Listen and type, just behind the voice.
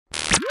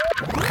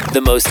The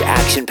most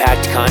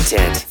action-packed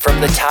content from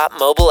the top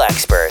mobile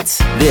experts.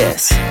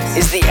 This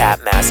is the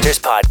App Masters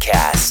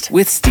Podcast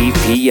with Steve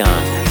P. Young.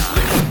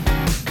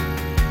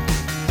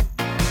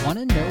 Want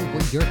to know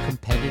what your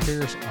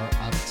competitors are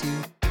up to?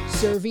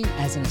 Serving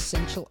as an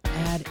essential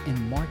ad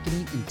and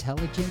marketing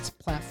intelligence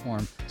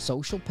platform,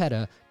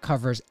 Socialpeda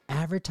covers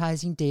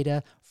advertising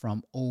data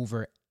from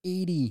over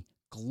 80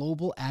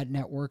 global ad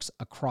networks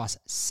across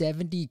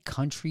 70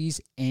 countries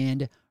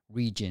and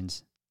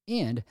regions.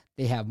 And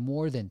they have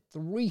more than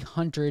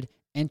 300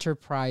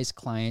 enterprise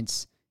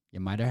clients.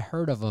 You might have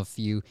heard of a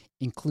few,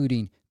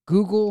 including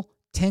Google,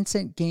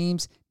 Tencent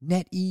Games,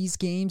 NetEase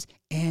Games,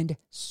 and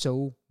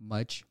so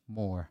much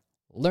more.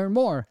 Learn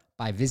more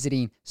by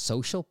visiting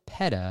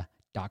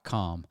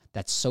socialpeda.com.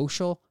 That's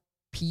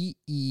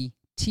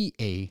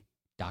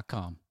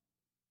socialpeta.com.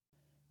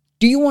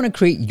 Do you want to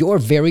create your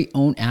very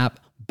own app,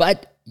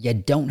 but you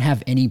don't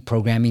have any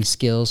programming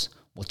skills?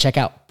 Well, check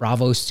out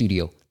Bravo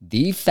Studio,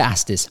 the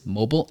fastest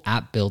mobile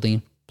app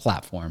building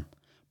platform.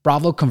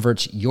 Bravo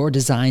converts your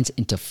designs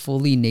into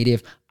fully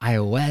native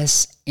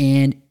iOS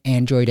and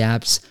Android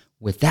apps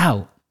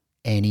without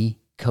any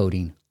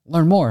coding.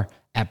 Learn more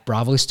at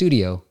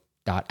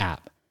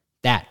bravostudio.app.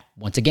 That,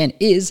 once again,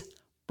 is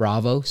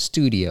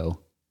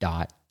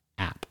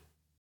bravostudio.app.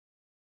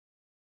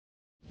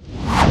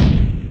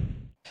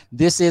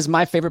 This is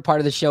my favorite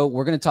part of the show.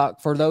 We're going to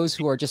talk, for those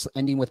who are just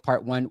ending with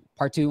part one,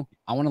 part two,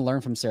 I want to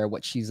learn from Sarah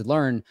what she's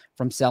learned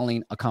from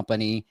selling a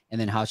company and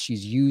then how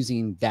she's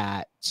using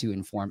that to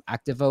inform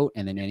ActiveVote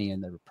and then any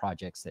of the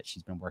projects that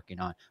she's been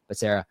working on. But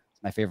Sarah,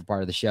 it's my favorite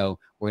part of the show.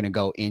 We're going to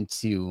go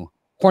into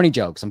corny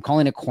jokes. I'm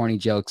calling it corny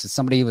jokes.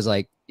 Somebody was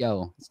like,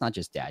 yo, it's not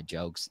just dad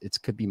jokes. It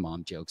could be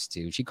mom jokes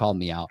too. She called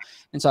me out.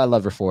 And so I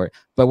love her for it.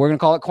 But we're going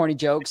to call it corny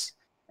jokes.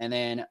 And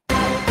then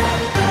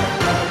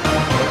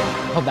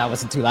hope that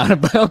wasn't too loud,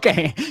 but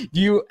okay.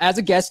 Do you, as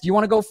a guest, do you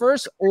want to go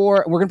first,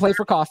 or we're going to play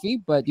for coffee,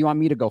 but do you want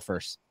me to go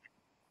first?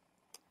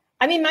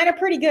 I mean, mine are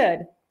pretty good.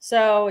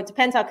 So it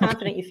depends how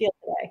confident you feel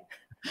today.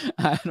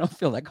 I don't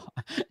feel like,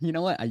 you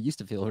know what? I used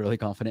to feel really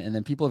confident, and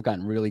then people have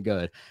gotten really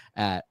good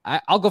at,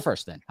 I'll go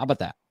first then. How about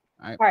that?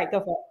 All right, go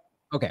for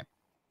it. Okay.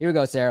 Here we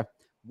go, Sarah.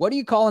 What do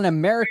you call an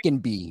American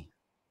bee?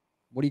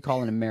 What do you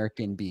call an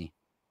American bee?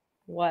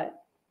 What?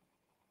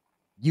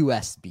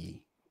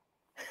 USB.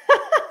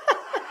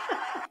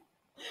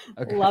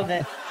 Okay. Love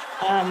it.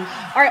 All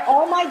right.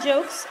 All my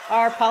jokes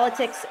are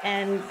politics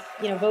and,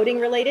 voting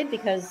related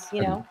because,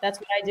 that's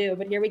what I do.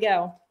 But here we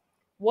go.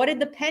 What did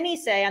the penny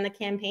say on the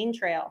campaign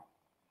trail?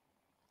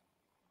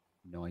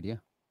 No idea.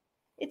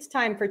 It's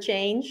time for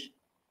change.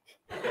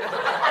 I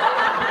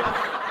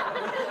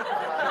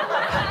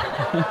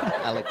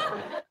like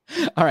that.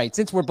 All right.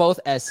 Since we're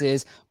both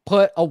S's,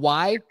 put a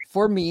Y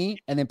for me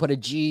and then put a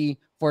G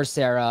for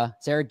Sarah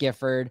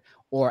Gifford,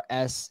 or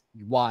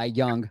S.Y.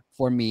 Young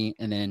for me.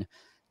 And then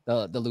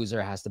the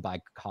loser has to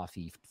buy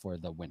coffee for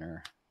the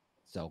winner.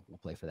 So we'll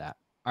play for that.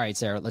 All right,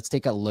 Sarah, let's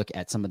take a look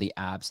at some of the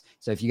apps.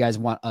 So if you guys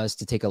want us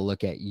to take a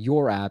look at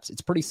your apps,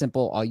 it's pretty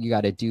simple. All you got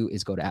to do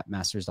is go to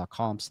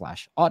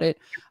appmasters.com/audit.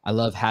 I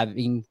love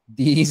having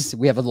these.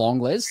 We have a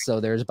long list, so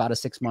there's about a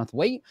 6-month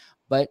wait.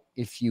 But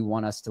if you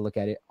want us to look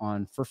at it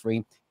for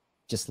free,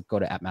 just go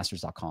to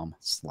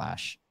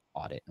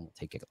appmasters.com/audit and we'll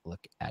take a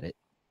look at it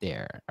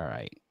there. All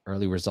right,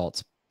 early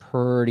results,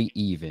 pretty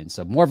even.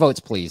 So more votes,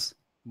 please.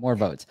 More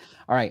votes.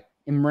 All right.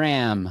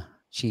 Imram,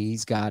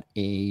 she's got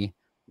a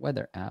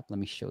weather app. Let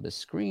me show the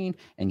screen.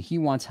 And he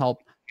wants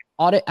help.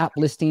 Audit app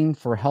listing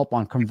for help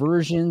on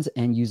conversions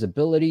and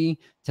usability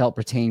to help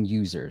retain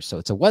users. So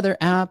it's a weather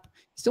app.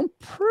 It's doing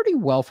pretty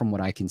well from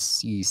what I can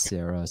see,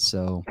 Sarah.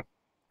 So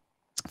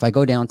if I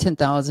go down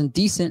 10,000,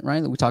 decent,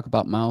 right? We talk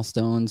about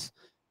milestones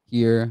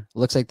here.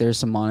 Looks like there's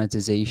some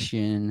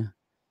monetization.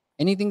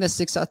 Anything that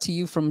sticks out to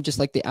you from just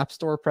like the App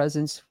Store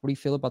presence? What do you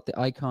feel about the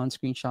icon,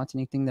 screenshots,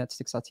 anything that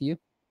sticks out to you?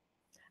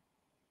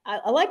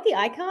 I like the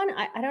icon.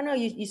 I don't know.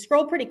 You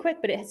scroll pretty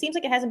quick, but it seems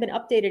like it hasn't been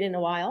updated in a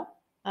while.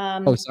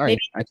 Oh, sorry. Maybe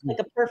it's like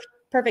a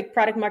perfect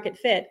product market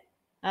fit.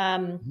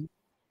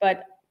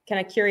 But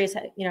kind of curious,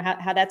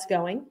 how that's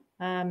going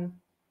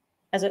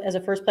as a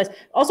first place.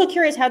 Also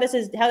curious how this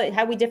is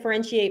how we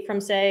differentiate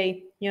from,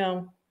 say,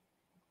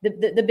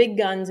 the big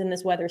guns in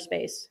this weather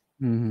space.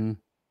 Mm-hmm.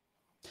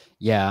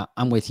 Yeah,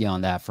 I'm with you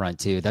on that front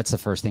too. That's the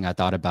first thing I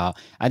thought about.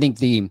 I think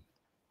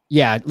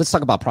let's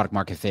talk about product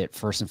market fit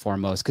first and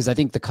foremost, because I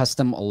think the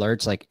custom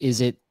alerts, like, is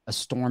it a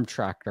storm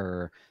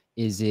tracker?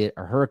 Is it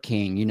a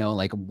hurricane?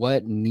 Like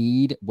what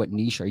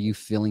niche are you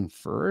filling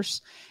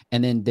first?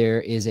 And then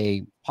there is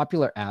a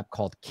popular app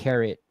called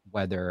Carrot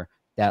Weather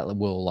that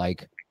will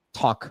like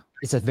talk.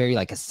 It's a very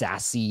like a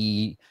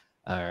sassy,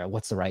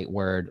 what's the right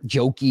word?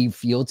 Jokey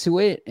feel to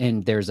it.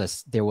 And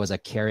there was a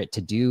carrot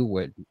to do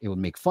where it would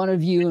make fun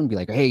of you and be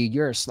like, hey,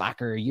 you're a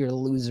slacker, you're a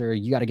loser,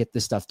 you got to get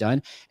this stuff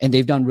done. And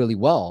they've done really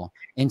well.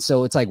 And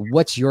so it's like,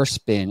 what's your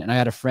spin? And I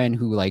had a friend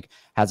who like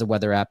has a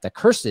weather app that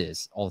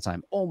curses all the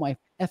time. Oh my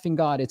effing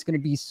God, it's going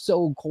to be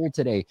so cold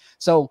today.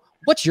 So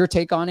what's your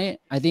take on it?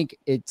 I think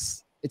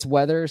it's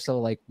weather. So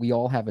like we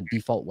all have a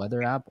default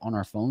weather app on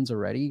our phones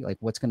already. Like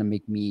what's going to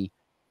make me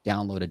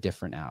download a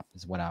different app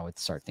is what I would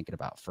start thinking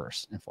about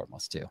first and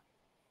foremost too.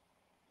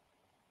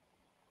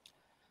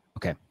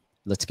 Okay,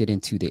 let's get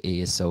into the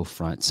ASO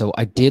front. So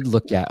I did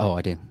look at,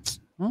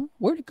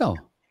 where'd it go?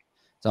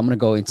 So I'm going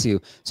to go into,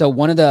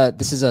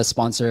 this is a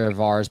sponsor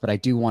of ours, but I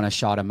do want to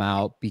shout them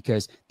out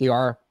because they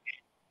are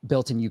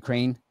built in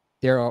Ukraine.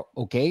 They're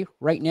okay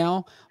right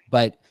now,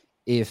 but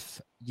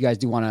if you guys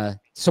do want to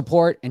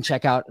support and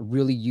check out,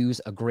 really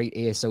use a great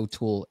ASO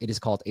tool, it is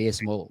called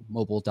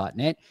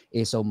asomobile.net,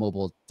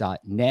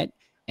 asomobile.net.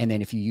 And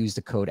then if you use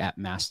the code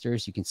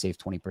 @masters, you can save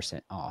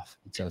 20% off.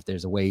 And so if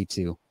there's a way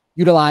to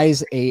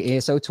utilize a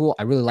ASO tool,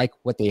 I really like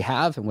what they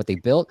have and what they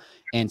built,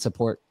 and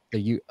support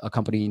a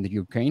company in the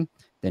Ukraine,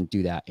 then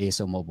do that,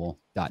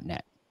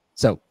 asomobile.net.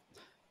 So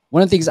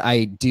one of the things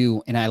I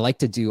do, and I like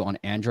to do on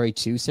Android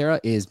too, Sarah,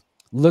 is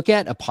look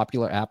at a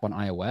popular app on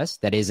iOS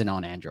that isn't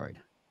on Android,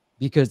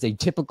 because they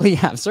typically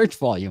have search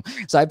volume.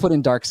 So I put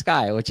in Dark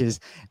Sky, which is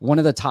one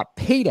of the top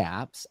paid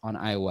apps on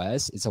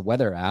iOS. It's a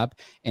weather app,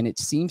 and it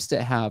seems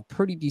to have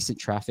pretty decent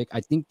traffic.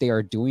 I think they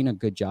are doing a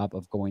good job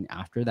of going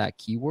after that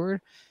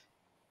keyword,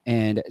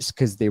 and it's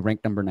because they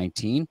rank number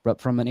 19. But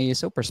from an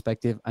ASO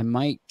perspective, I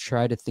might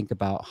try to think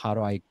about how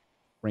do I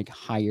rank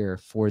higher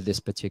for this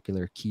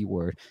particular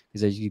keyword,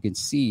 because as you can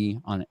see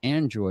on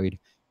Android,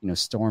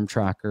 Storm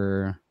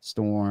Tracker,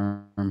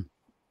 Storm,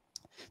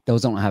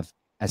 those don't have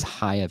as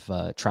high of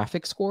a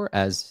traffic score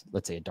as,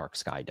 let's say, a Dark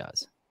Sky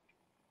does.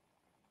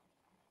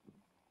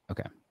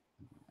 Okay.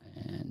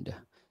 And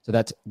so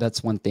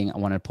that's one thing I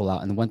want to pull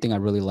out. And the one thing I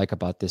really like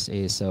about this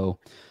ASO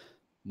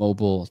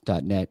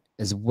mobile.net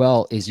as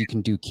well is you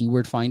can do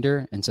keyword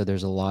finder. And so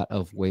there's a lot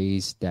of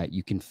ways that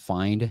you can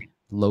find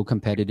low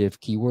competitive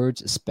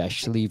keywords,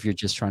 especially if you're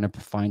just trying to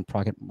find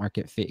product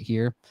market fit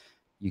here.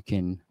 You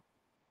can,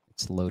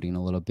 it's loading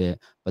a little bit,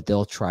 but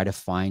they'll try to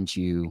find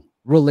you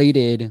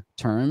related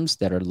terms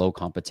that are low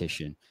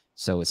competition.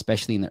 So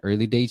especially in the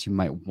early days, you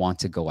might want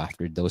to go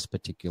after those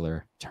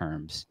particular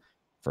terms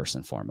first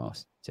and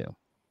foremost too.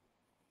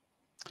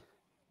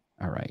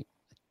 All right.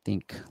 I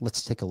think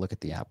let's take a look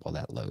at the app while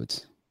that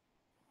loads.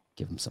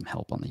 Give them some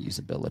help on the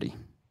usability.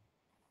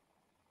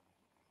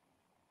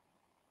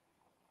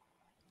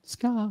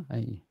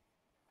 Sky.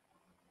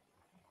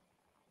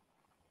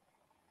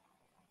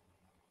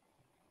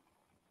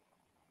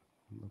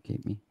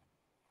 Locate me.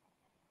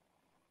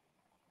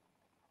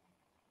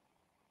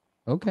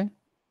 Okay.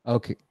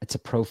 It's a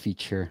pro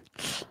feature.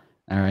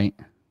 All right.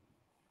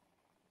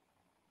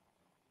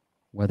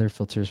 Weather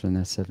filters for the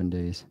next 7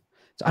 days.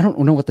 So I don't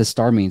know what the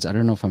star means. I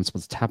don't know if I'm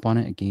supposed to tap on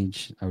it,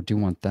 engage. I do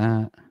want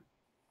that.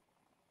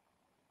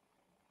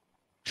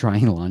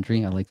 Drying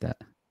laundry. I like that.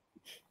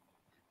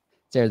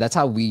 Sarah, that's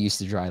how we used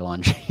to dry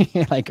laundry.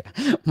 Like,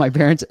 my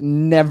parents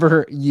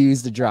never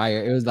used the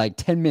dryer. It was like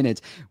 10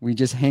 minutes. We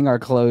just hang our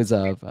clothes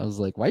up. I was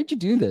like, why did you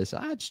do this?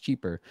 It's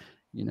cheaper.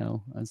 I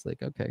was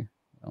like, okay.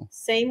 Well.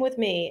 Same with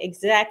me.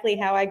 Exactly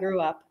how I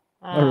grew up.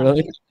 Oh,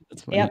 really?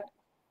 That's funny. Yep.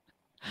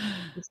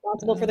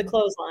 Responsible for the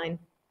clothesline.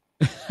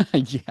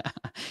 Yeah.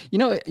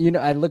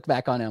 I look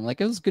back on it. I'm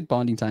like, it was a good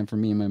bonding time for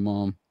me and my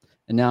mom.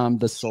 And now I'm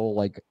the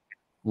sole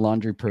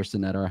laundry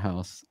person at our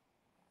house.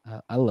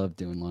 I love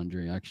doing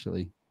laundry,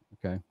 actually.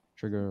 Okay.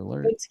 Trigger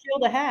alert. Good skill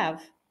to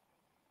have.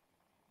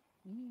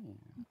 Yeah.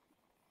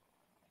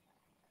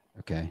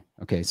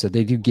 Okay. So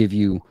they do give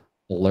you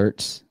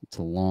alerts. It's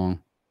a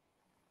long.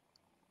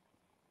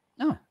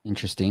 Oh,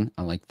 interesting.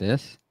 I like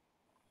this.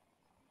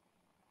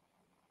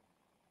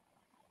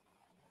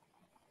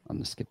 I'm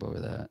going to skip over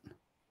that.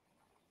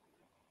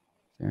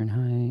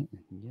 Fahrenheit.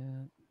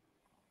 Yeah.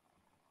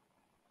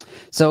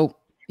 So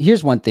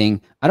here's one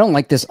thing. I don't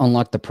like this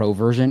unlock the pro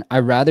version. I'd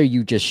rather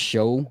you just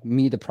show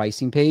me the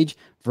pricing page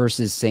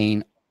versus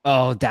saying,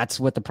 oh, that's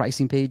what the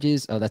pricing page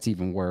is. Oh, that's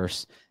even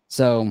worse.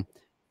 So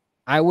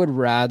I would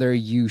rather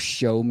you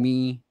show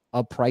me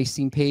a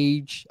pricing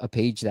page, a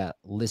page that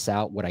lists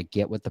out what I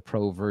get with the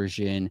pro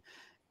version,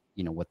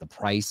 what the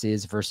price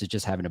is, versus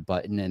just having a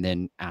button and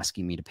then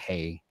asking me to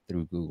pay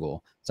through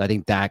Google. So I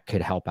think that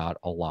could help out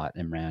a lot,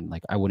 Imran.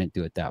 I wouldn't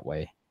do it that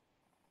way.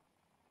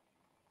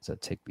 So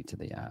take me to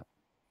the app.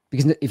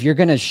 Because if you're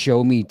going to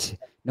show me,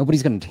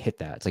 nobody's going to hit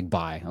that. It's like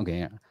buy.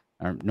 Okay.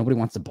 Nobody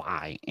wants to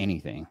buy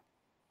anything.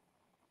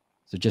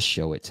 So just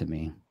show it to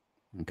me.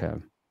 Okay.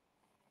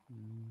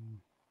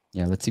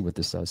 Yeah, let's see what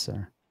this does,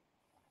 sir.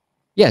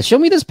 Yeah, show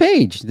me this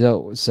page.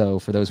 So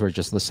for those who are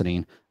just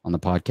listening on the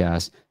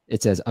podcast,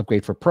 it says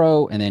upgrade for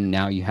pro. And then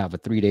now you have a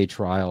 3-day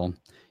trial.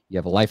 You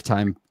have a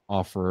lifetime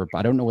offer, but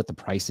I don't know what the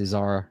prices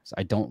are. So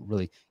I don't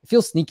really, it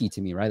feels sneaky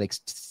to me, right? Like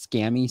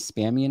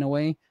spammy in a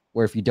way,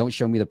 where if you don't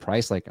show me the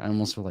price, I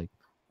almost feel like,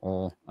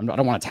 oh, I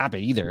don't want to tap it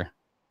either,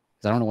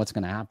 because I don't know what's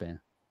going to happen.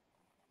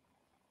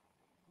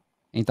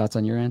 Any thoughts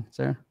on your end,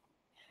 Sarah?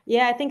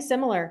 Yeah, I think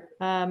similar.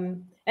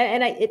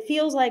 It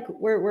feels like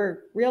we're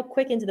real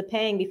quick into the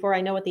paying before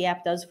I know what the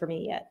app does for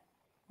me yet.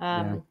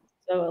 So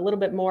a little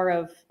bit more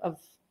of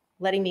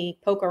letting me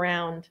poke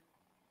around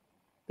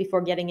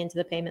before getting into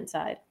the payment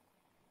side.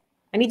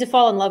 I need to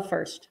fall in love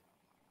first.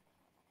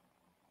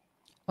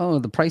 Oh,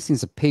 the pricing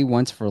is a pay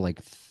once for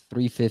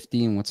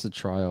 $350, and what's the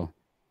trial?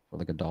 for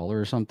like $1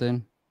 or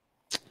something.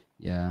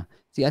 Yeah.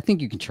 See, I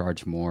think you can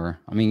charge more.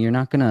 I mean, you're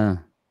not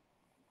gonna.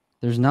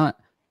 There's not.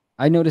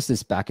 I noticed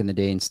this back in the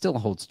day, and still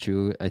holds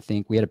true. I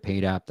think we had a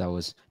paid app that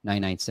was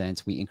 99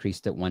 cents. We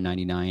increased it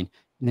 1.99, and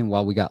then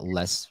while we got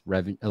less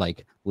revenue,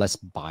 like less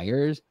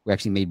buyers, we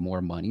actually made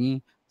more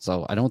money.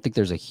 So I don't think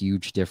there's a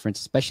huge difference,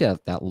 especially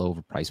at that low of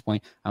a price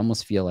point. I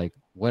almost feel like,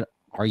 what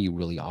are you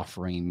really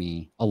offering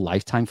me? A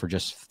lifetime for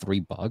just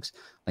 $3?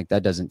 Like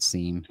that doesn't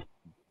seem.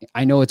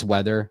 I know it's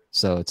weather,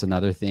 so it's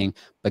another thing.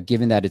 But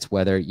given that it's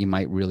weather, you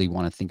might really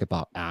want to think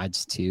about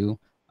ads too.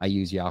 I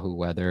use Yahoo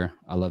Weather.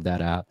 I love that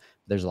app.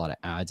 There's a lot of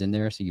ads in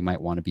there, so you might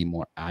want to be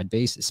more ad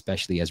based,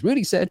 especially as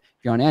Rudy said,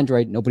 if you're on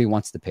Android, nobody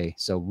wants to pay.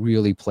 So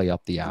really play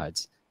up the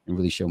ads and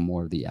really show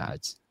more of the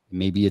ads.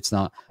 Maybe it's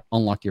not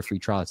unlock your free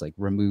trial. It's like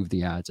remove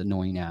the ads,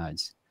 annoying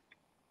ads.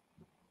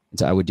 And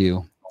so I would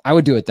do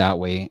it that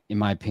way, in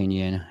my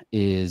opinion,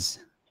 is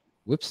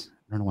whoops,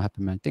 I don't know what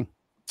happened to my thing.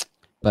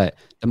 But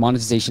the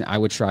monetization I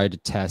would try to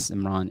test,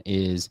 Imran,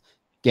 is,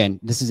 again,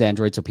 this is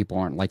Android, so people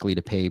aren't likely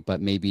to pay,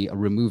 but maybe a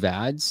remove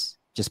ads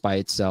just by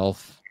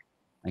itself.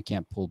 I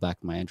can't pull back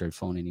my Android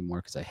phone anymore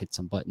because I hit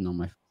some button on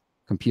my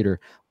computer,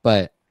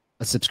 but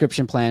a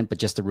subscription plan, but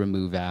just to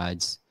remove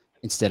ads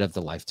instead of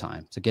the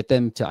lifetime. So get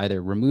them to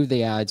either remove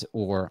the ads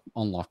or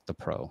unlock the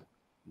pro.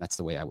 That's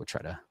the way I would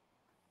try to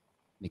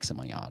make some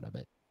money out of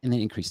it, and then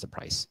increase the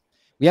price.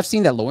 We have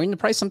seen that lowering the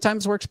price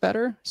sometimes works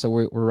better. So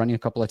we're running a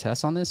couple of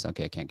tests on this.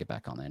 Okay, I can't get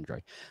back on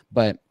Android.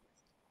 But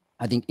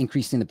I think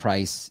increasing the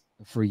price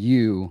for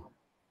you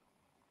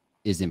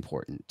is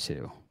important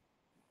too.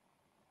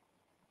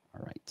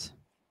 All right.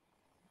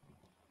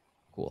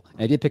 Cool.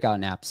 And I did pick out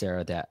an app,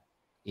 Sarah, that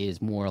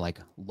is more like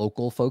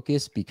local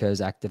focused, because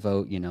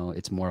ActiveVote,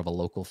 it's more of a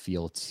local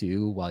feel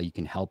too, while you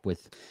can help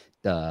with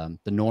the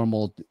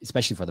normal,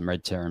 especially for the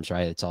midterms,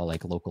 right? It's all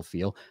like local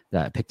feel.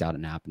 That I picked out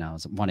an app, and I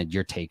wanted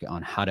your take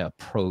on how to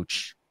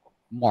approach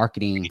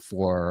marketing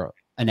for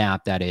an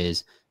app that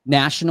is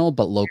national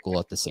but local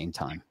at the same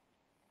time.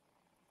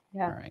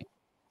 Yeah. All right.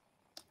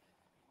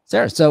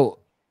 Sarah, so,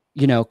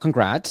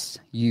 congrats.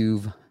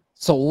 You've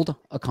sold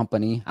a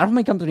company. I don't know how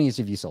many companies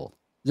have you sold?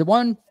 Is it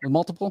one or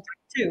multiple?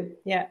 2.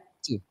 Yeah.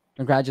 2.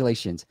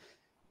 Congratulations.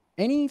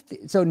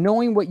 So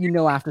knowing what you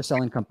know after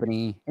selling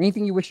company,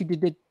 anything you wish you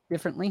did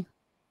differently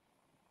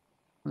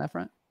on that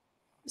front?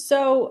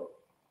 So,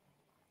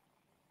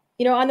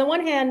 on the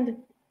one hand,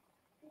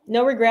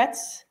 no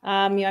regrets.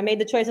 I made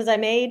the choices I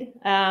made,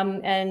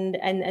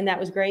 and that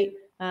was great.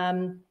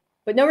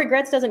 But no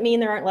regrets doesn't mean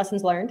there aren't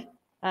lessons learned,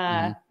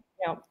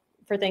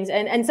 for things.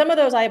 And some of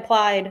those I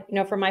applied,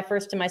 from my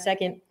first to my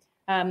second.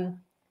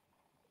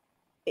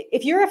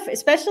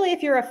 Especially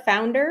if you're a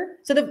founder.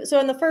 So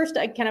in the first,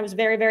 I kind of was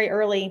very, very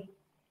early.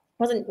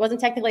 Wasn't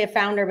technically a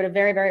founder, but a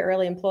very, very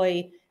early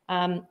employee.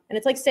 And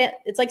it's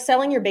like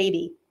selling your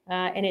baby,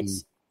 and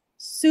it's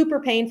super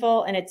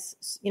painful, and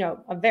it's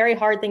a very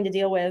hard thing to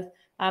deal with.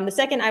 The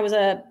second, I was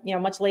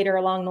much later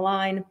along the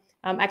line,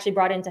 actually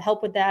brought in to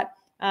help with that,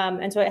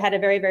 and so it had a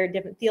very, very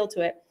different feel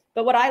to it.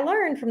 But what I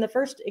learned from the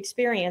first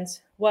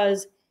experience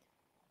was,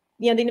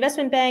 the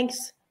investment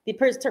banks, the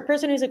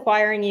person who's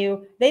acquiring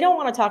you, they don't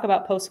want to talk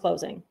about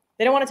post-closing.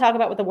 They don't want to talk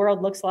about what the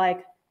world looks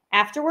like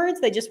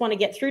afterwards. They just want to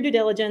get through due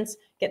diligence,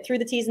 get through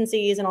the T's and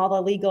C's and all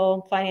the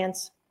legal,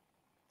 finance,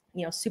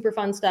 super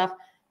fun stuff.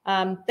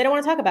 They don't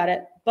want to talk about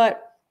it,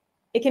 but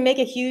it can make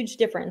a huge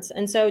difference.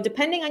 And so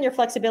depending on your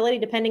flexibility,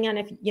 depending on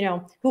if,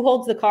 who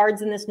holds the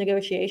cards in this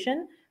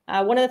negotiation,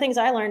 one of the things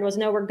I learned was,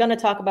 no, we're going to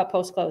talk about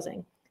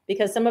post-closing,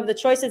 because some of the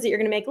choices that you're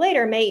going to make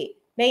later may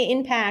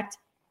impact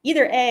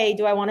either A,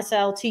 do I want to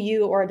sell to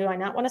you or do I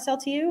not want to sell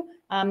to you?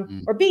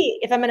 Or B,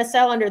 if I'm going to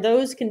sell under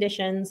those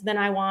conditions, then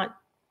I want,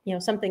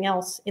 something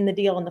else in the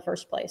deal in the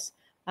first place.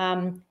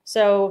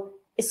 So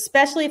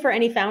especially for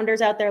any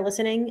founders out there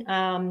listening,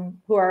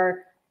 who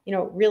are,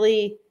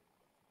 really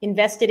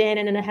invested in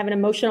and have an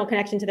emotional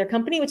connection to their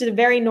company, which is a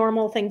very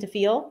normal thing to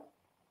feel,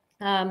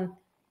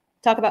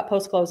 talk about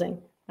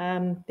post-closing,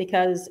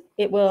 because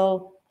it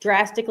will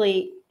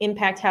drastically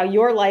impact how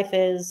your life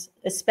is,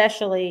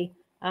 especially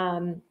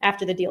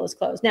after the deal is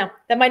closed. Now,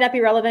 that might not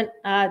be relevant,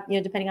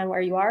 depending on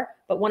where you are,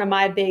 but one of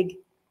my big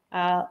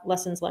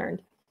lessons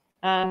learned.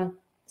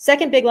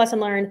 Second big lesson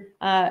learned,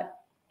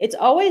 it's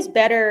always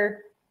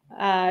better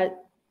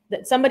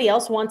that somebody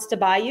else wants to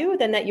buy you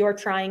than that you're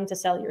trying to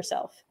sell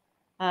yourself.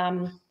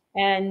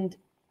 And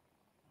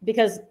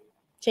because it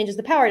changes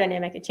the power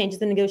dynamic, it changes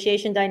the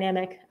negotiation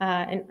dynamic,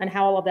 and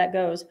how all of that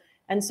goes.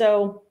 And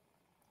so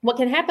what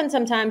can happen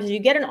sometimes is you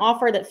get an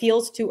offer that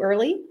feels too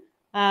early,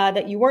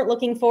 that you weren't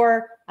looking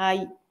for,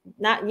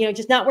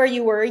 just not where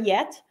you were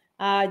yet.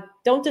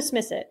 Don't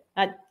dismiss it.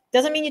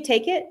 Doesn't mean you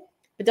take it,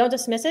 but don't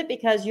dismiss it,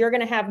 because you're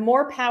going to have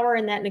more power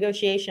in that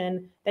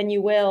negotiation than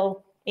you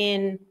will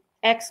in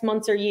X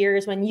months or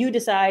years when you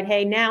decide,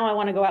 hey, now I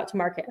want to go out to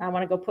market. I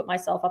want to go put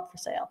myself up for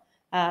sale.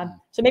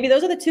 So maybe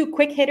those are the 2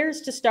 quick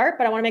hitters to start,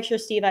 but I want to make sure,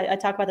 Steve, I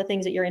talk about the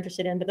things that you're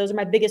interested in, but those are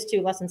my biggest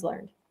 2 lessons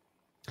learned.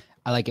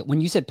 I like it. When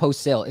you said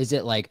post-sale, is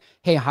it like,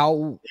 hey,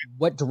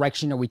 what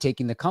direction are we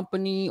taking the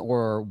company,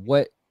 or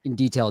what in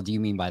detail do you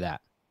mean by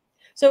that?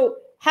 So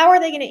how are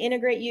they going to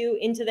integrate you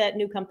into that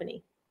new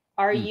company?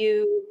 Are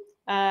you,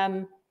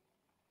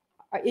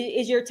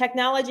 is your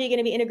technology going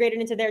to be integrated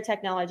into their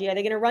technology? Are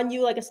they going to run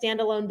you like a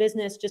standalone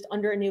business just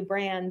under a new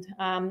brand?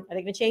 Are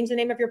they going to change the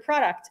name of your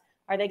product?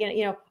 Are they going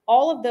to,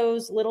 all of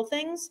those little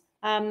things?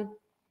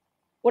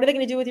 What are they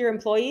going to do with your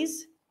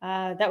employees?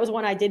 That was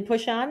one I did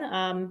push on,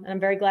 and I'm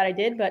very glad I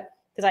did, but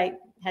because I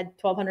had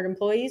 1,200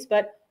 employees.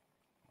 But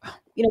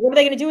what are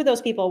they going to do with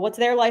those people? What's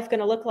their life going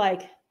to look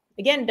like?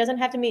 Again, it doesn't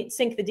have to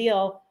sink the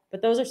deal,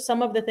 but those are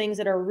some of the things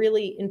that are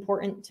really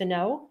important to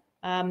know.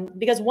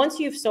 Because once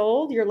you've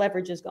sold, your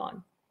leverage is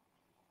gone.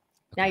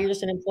 Okay. Now you're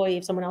just an employee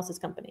of someone else's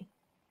company.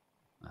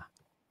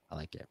 I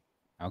like it.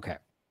 Okay.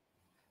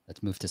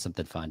 Let's move to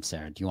something fun,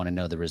 Sarah. Do you want to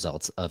know the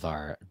results of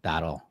our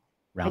battle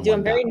round? I do.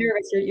 I'm very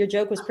nervous. Your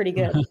joke was pretty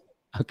good.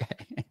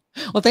 Okay.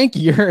 Well, thank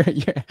you.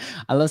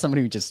 I love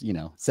somebody who just,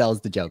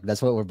 sells the joke.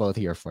 That's what we're both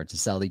here for, to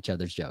sell each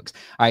other's jokes.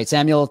 All right,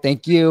 Samuel,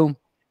 thank you.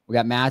 We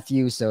got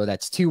Matthew. So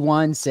that's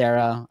 2-1,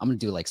 Sarah. I'm going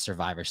to do like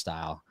Survivor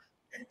style.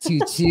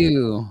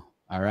 2-2.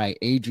 All right,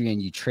 Adrian,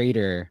 you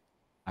traitor.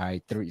 All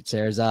right, 3,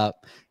 Sarah's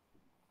up.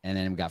 And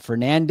then we got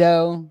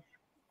Fernando.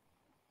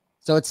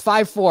 So it's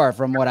 5-4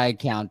 from what I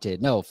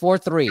counted. No,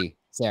 4-3,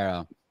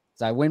 Sarah.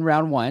 So I win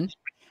round 1.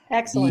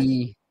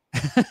 Excellent.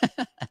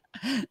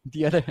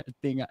 The other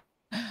thing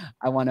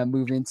I want to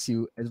move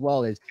into as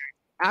well is,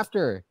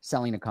 after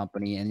selling a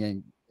company, and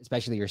then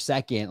especially your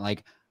second,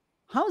 like,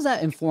 how has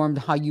that informed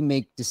how you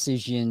make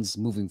decisions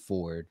moving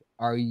forward?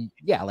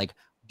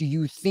 Do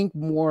you think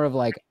more of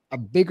like a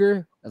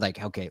bigger,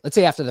 like, okay, let's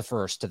say after the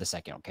first to the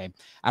second, okay?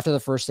 After the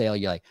first sale,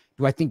 you're like,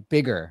 do I think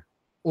bigger?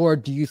 Or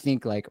do you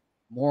think like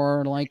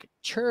more like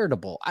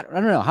charitable? I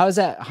don't know. How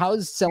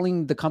has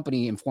selling the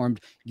company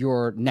informed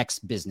your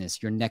next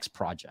business, your next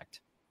project?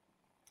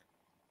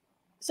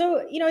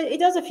 So, it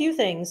does a few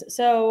things.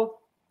 So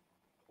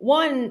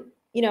one,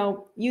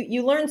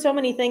 you learn so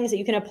many things that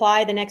you can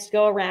apply the next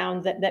go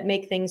around that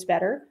make things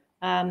better.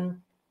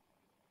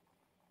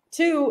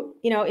 Two,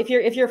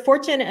 if you're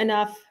fortunate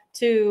enough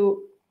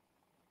to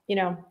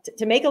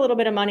make a little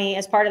bit of money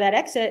as part of that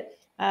exit,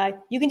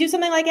 you can do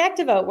something like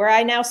ActiVote, where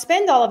I now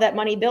spend all of that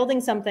money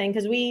building something,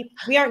 because we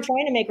aren't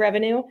trying to make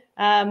revenue.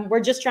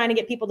 We're just trying to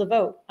get people to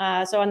vote.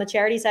 So on the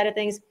charity side of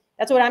things,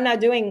 that's what I'm now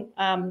doing.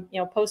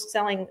 Post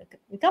selling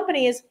the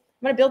company is,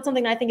 I'm going to build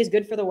something I think is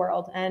good for the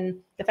world. And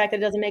the fact that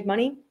it doesn't make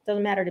money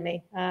doesn't matter to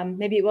me.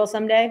 Maybe it will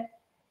someday,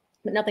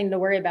 but nothing to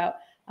worry about.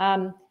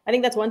 I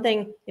think that's one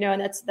thing, and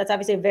that's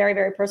obviously a very,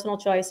 very personal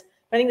choice.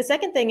 But I think the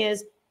second thing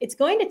is, it's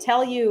going to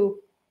tell you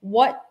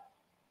what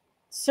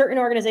certain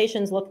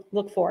organizations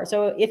look for.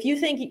 So if you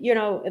think,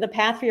 the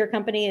path for your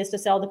company is to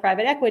sell to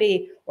private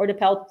equity, or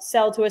to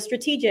sell to a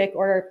strategic,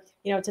 or,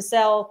 to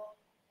sell,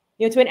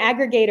 to an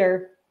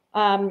aggregator,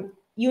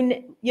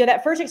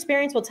 that first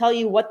experience will tell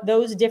you what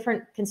those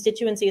different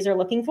constituencies are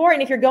looking for.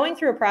 And if you're going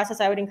through a process,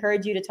 I would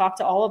encourage you to talk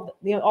to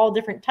all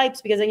different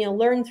types, because then you'll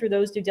learn through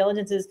those due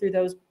diligences, through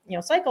those,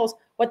 cycles,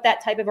 what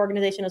that type of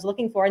organization is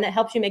looking for. And that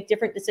helps you make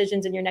different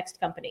decisions in your next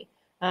company.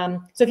 So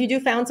if you do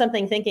found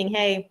something thinking,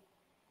 hey,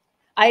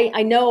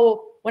 I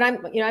know when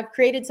I've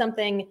created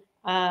something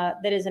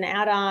that is an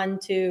add-on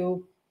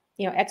to,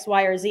 X,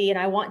 Y, or Z, and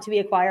I want to be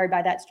acquired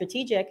by that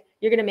strategic,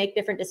 you're going to make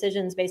different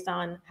decisions based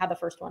on how the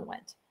first one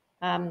went.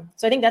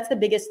 So I think that's the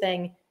biggest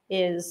thing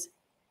is,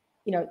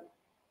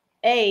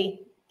 A,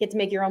 get to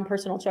make your own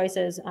personal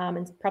choices,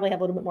 and probably have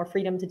a little bit more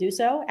freedom to do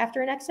so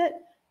after an exit.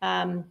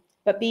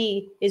 But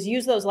B is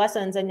use those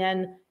lessons. And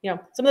then,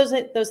 some of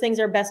those things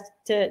are best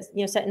to,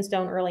 set in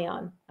stone early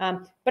on.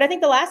 But I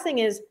think the last thing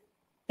is,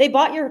 they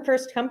bought your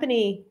first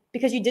company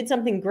because you did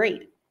something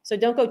great. So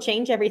don't go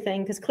change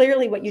everything, because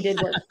clearly what you did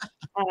worked.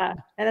 And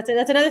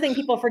that's another thing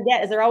people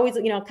forget, is they're always,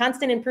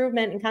 constant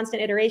improvement and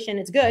constant iteration.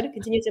 It's good.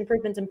 Continuous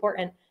improvement's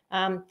important.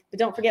 But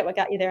don't forget what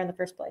got you there in the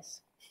first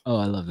place. Oh,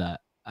 I love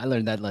that. I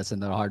learned that lesson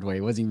the hard way.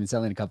 It wasn't even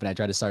selling a company. I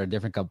tried to start a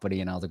different company,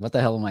 and I was like, what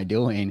the hell am I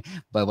doing?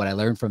 But what I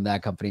learned from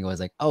that company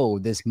was like, oh,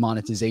 this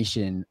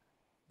monetization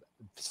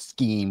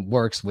scheme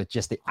works with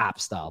just the app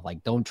style.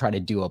 Like, don't try to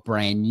do a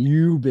brand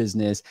new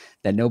business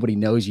that nobody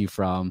knows you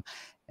from.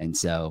 And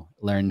so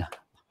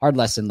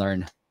lesson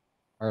learned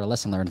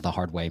the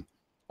hard way.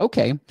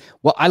 Okay.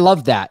 Well, I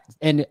love that.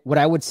 And what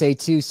I would say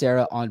too,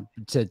 Sarah,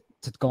 to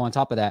go on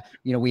top of that,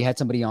 we had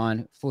somebody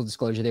on, full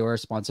disclosure, they were a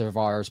sponsor of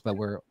ours, but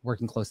we're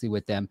working closely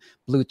with them,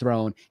 Blue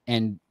Throne.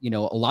 And, a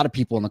lot of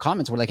people in the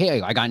comments were like,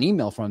 hey, I got an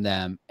email from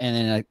them. And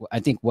then I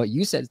think what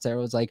you said, Sarah,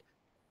 was like,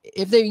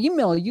 if they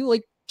email you,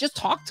 like, just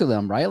talk to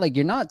them, right? Like,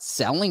 you're not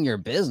selling your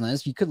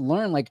business. You could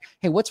learn, like,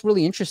 hey, what's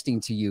really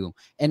interesting to you?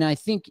 And I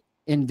think,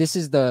 and this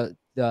is the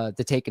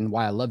take, and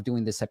why I love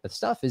doing this type of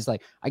stuff, is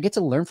like, I get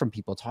to learn from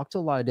people, talk to a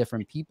lot of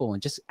different people,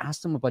 and just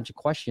ask them a bunch of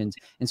questions.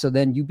 And so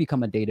then you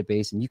become a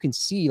database, and you can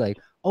see like,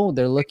 oh,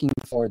 they're looking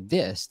for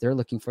this, they're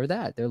looking for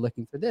that, they're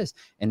looking for this.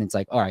 And it's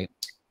like, all right,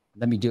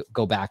 let me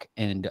go back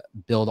and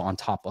build on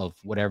top of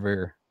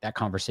whatever that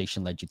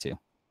conversation led you to.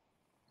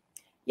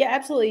 Yeah,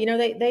 absolutely.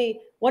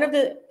 One of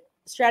the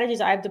strategies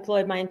I've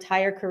deployed my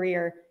entire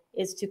career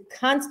is to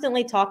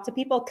constantly talk to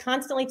people,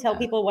 constantly tell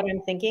people what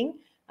I'm thinking,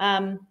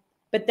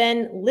 but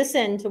then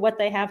listen to what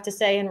they have to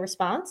say in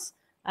response.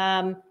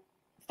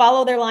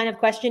 Follow their line of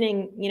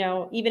questioning,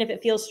 even if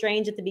it feels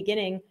strange at the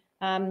beginning.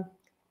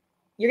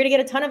 You're going to get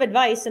a ton of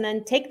advice, and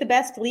then take the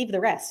best, leave the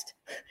rest.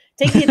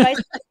 Take the advice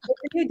that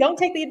works for you. Don't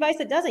take the advice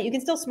that doesn't. You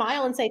can still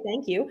smile and say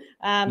thank you.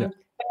 But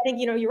I think,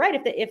 you're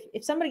right.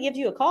 If somebody gives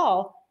you a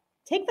call,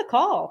 take the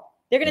call.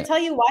 They're going to tell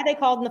you why they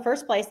called in the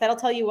first place. That'll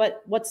tell you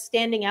what's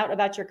standing out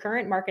about your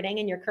current marketing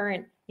and your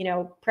current,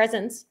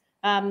 presence.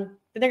 Then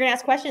they're going to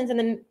ask questions, and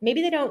then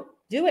maybe they don't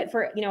do it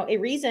for, a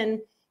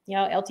reason,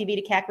 LTV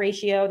to CAC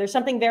ratio. There's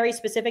something very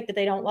specific that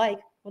they don't like.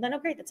 Well, then,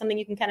 great. That's something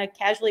you can kind of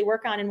casually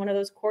work on in one of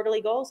those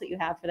quarterly goals that you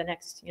have for the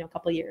next,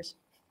 couple of years.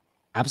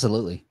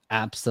 Absolutely.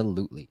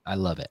 I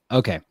love it.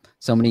 Okay.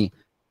 So many.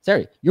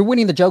 Sorry, you're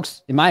winning the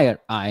jokes in my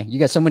eye. You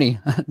got so many.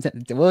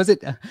 What was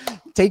it? Leave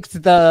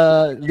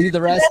the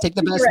rest. Take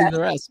the best, leave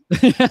the rest.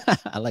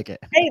 I like it.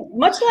 Hey,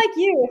 much like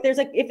you,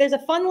 if there's a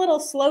fun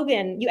little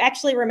slogan, you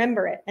actually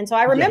remember it. And so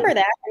I remember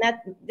that,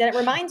 and that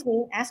reminds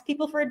me, ask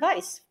people for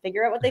advice,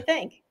 figure out what they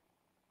think.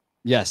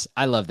 Yes,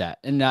 I love that.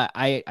 And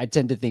I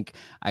tend to think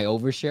I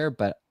overshare,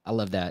 but I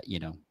love that,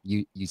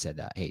 you said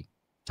that. Hey,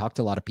 talk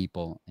to a lot of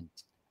people and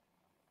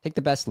take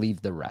the best,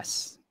 leave the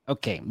rest.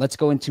 Okay, let's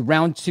go into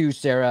round 2,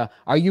 Sarah.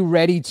 Are you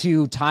ready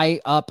to tie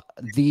up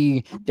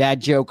the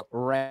dad joke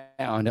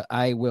round?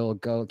 I will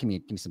go. Give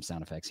me some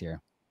sound effects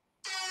here.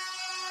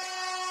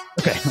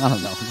 Okay, I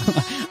don't know.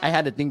 I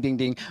had a ding, ding,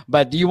 ding.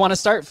 But do you want to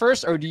start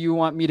first, or do you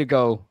want me to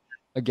go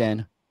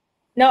again?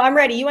 No, I'm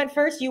ready. You went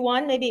first. You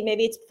won. Maybe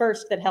it's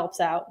first that helps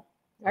out.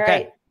 All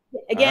right.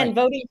 Again,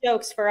 voting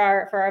jokes for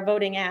our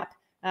voting app.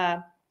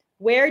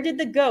 Where did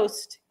the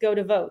ghost go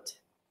to vote?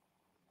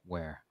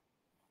 Where?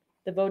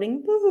 The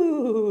voting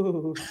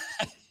booth.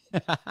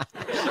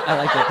 I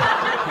like it.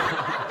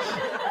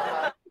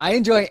 I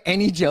enjoy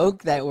any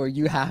joke where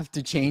you have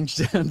to change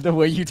the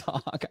way you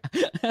talk.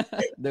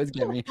 Those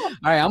get me. All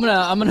right, I'm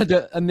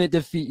gonna admit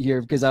defeat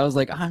here, because I was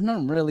like, I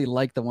don't really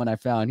like the one I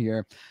found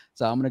here,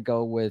 so I'm gonna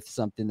go with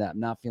something that I'm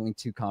not feeling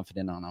too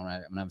confident on. All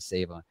right, I'm gonna have a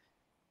save on.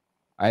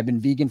 I've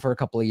been vegan for a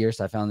couple of years,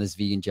 so I found this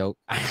vegan joke.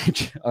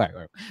 All right,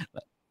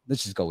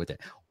 let's just go with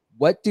it.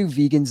 What do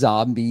vegan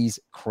zombies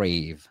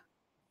crave?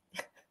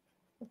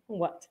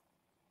 What?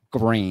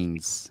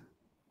 Grains.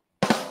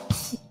 I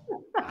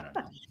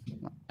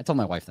don't know. I told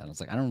my wife that. I was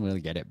like, I don't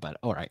really get it, but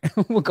all right,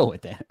 we'll go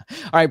with it.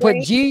 All right,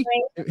 put G.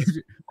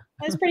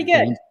 That's pretty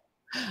good.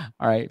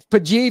 All right,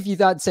 put G if you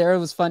thought Sarah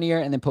was funnier,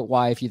 and then put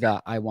Y if you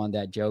thought I won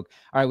that joke.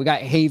 All right, we got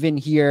Haven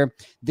here.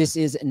 This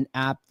is an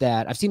app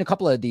that I've seen a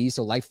couple of these.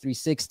 So Life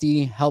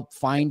 360, help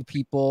find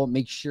people,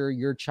 make sure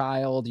your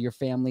child, your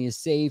family is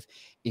safe.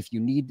 If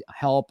you need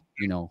help,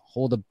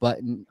 hold a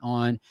button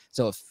on.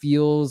 So it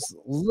feels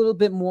a little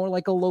bit more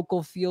like a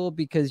local feel,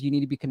 because you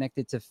need to be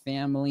connected to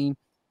family.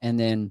 And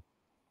then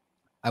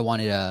I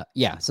wanted to,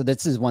 so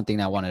this is one thing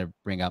that I wanted to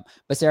bring up.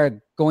 But Sarah,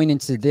 going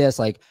into this,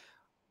 like,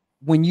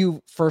 when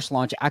you first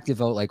launched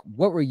ActiveVote, like,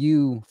 what were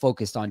you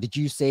focused on? Did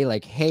you say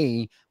like,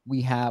 hey,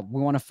 we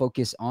want to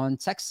focus on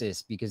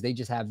Texas because they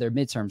just have their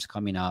midterms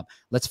coming up.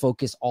 Let's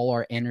focus all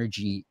our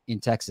energy in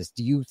Texas.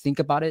 Do you think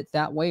about it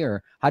that way,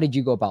 or how did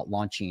you go about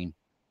launching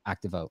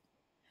ActiveVote?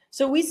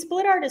 So we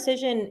split our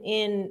decision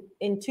in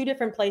 2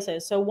 different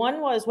places. So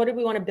one was, what did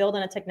we want to build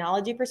on a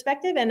technology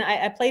perspective? And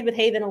I played with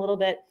Haven a little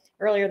bit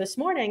earlier this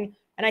morning,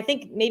 and I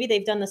think maybe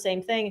they've done the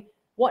same thing.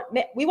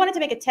 We wanted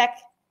to make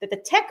that the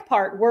tech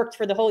part worked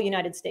for the whole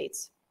United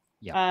States.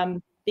 Yeah.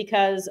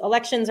 Because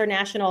elections are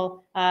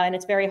national, and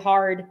it's very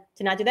hard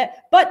to not do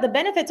that. But the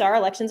benefits are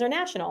elections are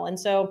national. And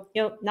so,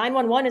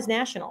 911 is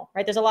national,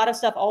 right? There's a lot of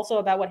stuff also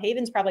about what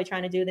Haven's probably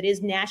trying to do that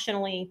is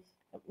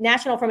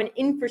national from an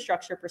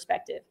infrastructure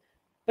perspective.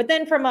 But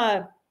then from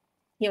a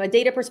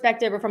data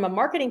perspective or from a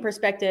marketing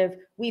perspective,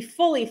 we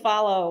fully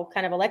follow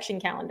kind of election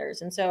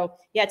calendars. And so,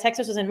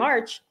 Texas was in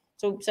March.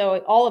 So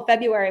all of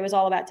February was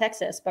all about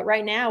Texas. But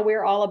right now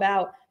we're all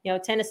about,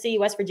 Tennessee,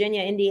 West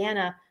Virginia,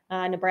 Indiana,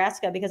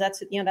 Nebraska, because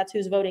that's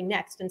who's voting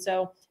next. And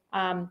so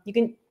you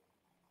can,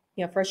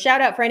 for a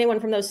shout out for anyone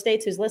from those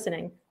states who's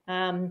listening.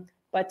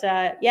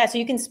 So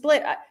you can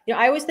split.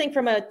 I always think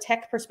from a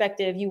tech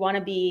perspective, you want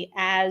to be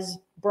as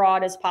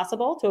broad as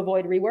possible to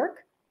avoid rework.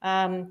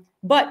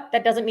 But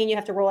that doesn't mean you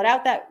have to roll it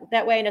out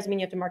that way. It doesn't mean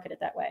you have to market it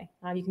that way.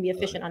 You can be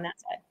efficient on that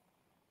side.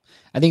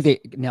 I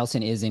think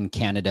Nelson is in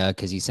Canada,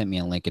 because he sent me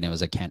a link and it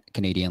was a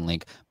Canadian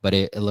link, but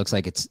it looks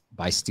like it's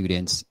by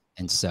students.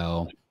 And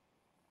so,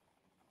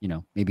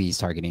 maybe he's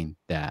targeting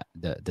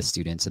the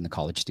students and the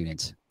college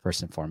students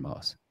first and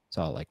foremost.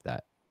 So I like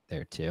that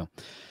there too.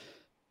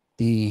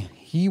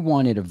 He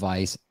wanted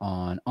advice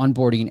on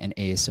onboarding and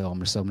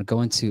ASO. So I'm going to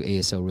go into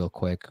ASO real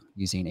quick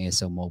using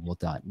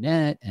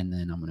asomobile.net. And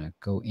then I'm going to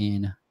go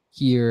in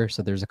here.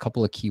 So there's a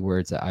couple of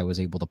keywords that I was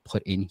able to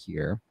put in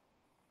here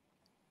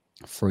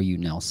for you,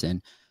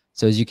 Nelson.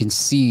 So as you can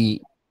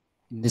see,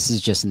 this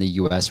is just in the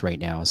US right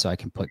now, so I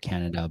can put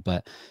Canada,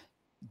 but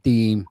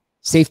the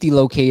safety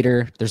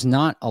locator, there's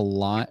not a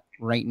lot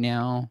right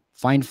now.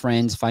 Find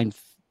friends, find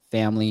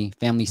family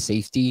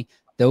safety.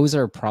 those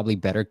are probably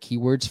better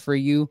keywords for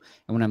you.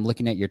 And when I'm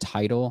looking at your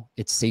title,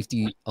 it's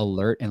safety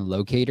alert and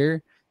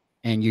locator,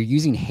 and you're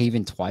using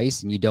Haven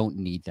twice, and you don't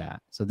need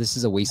that. So this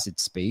is a wasted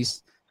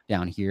space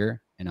down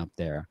here and up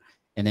there.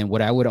 And then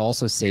what I would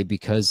also say,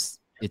 because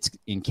it's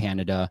in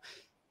Canada,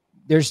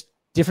 there's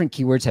different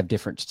keywords have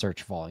different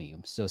search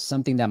volumes. So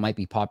something that might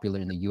be popular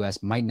in the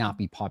US might not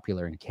be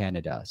popular in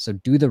Canada. So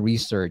do the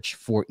research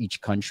for each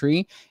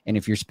country. And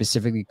if you're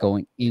specifically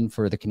going in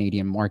for the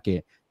Canadian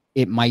market,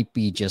 it might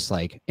be just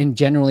like, and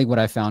generally what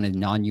I found in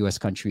non-US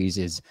countries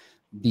is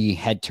the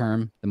head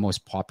term, the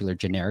most popular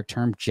generic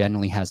term,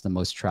 generally has the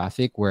most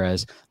traffic.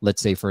 Whereas,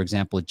 let's say, for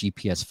example, a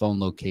GPS phone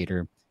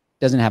locator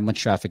doesn't have much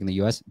traffic in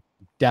the US,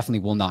 definitely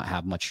will not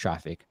have much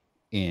traffic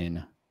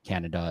in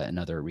Canada and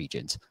other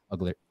regions,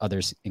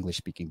 others English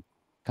speaking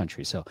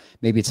countries. So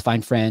maybe it's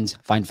find friends,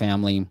 find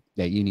family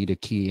that you need to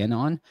key in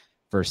on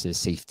versus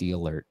safety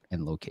alert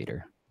and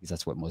locator, because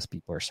that's what most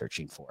people are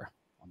searching for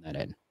on that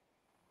end.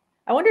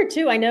 I wonder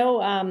too, I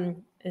know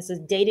this is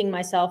dating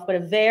myself, but a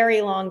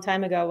very long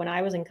time ago when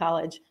I was in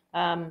college,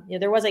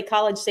 there was a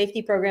college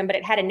safety program, but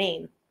it had a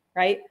name,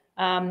 right?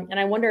 And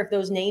I wonder if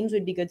those names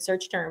would be good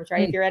search terms,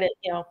 right? If you're at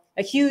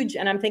a huge,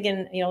 and I'm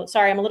thinking,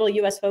 sorry, I'm a little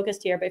US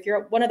focused here, but if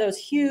you're at one of those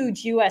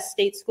huge US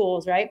state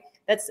schools, right?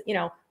 That's,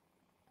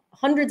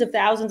 hundreds of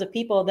thousands of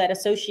people that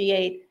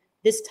associate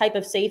this type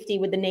of safety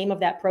with the name of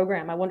that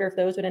program. I wonder if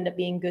those would end up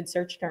being good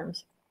search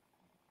terms.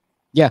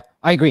 Yeah,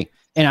 I agree.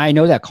 And I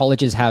know that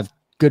colleges have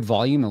good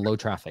volume and low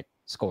traffic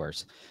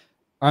scores.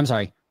 Or, I'm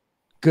sorry,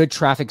 good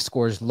traffic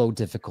scores, low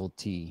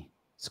difficulty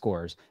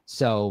scores.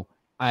 So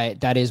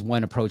that is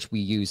one approach we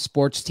use.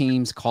 Sports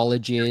teams,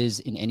 colleges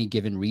in any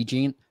given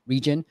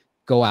region,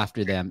 go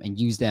after them and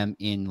use them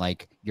in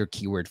like your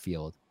keyword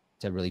field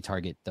to really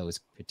target those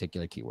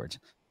particular keywords.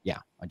 Yeah,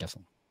 I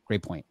definitely.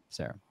 Great point,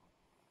 Sarah.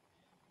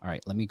 All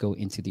right, let me go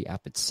into the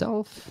app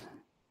itself.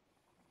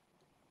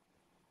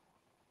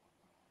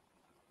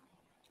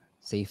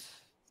 Stay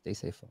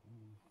safe.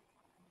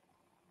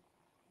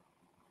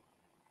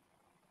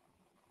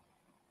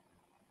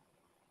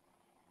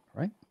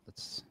 All right,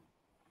 let's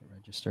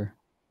register.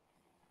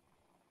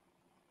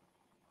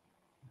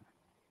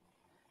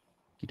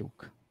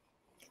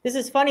 This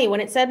is funny. When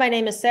it said my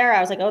name is Sarah,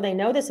 I was like, oh, they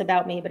know this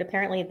about me, but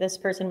apparently this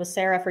person was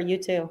Sarah for you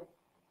too.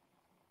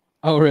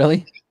 Oh,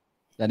 really?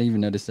 I didn't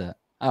even notice that.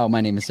 Oh, my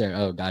name is Sarah.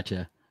 Oh,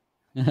 gotcha.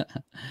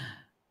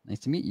 Nice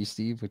to meet you,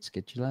 Steve. Let's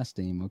get your last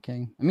name.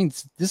 Okay. I mean,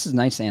 this is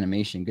nice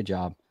animation. Good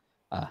job.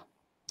 All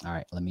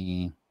right. Let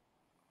me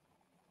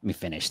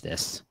finish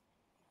this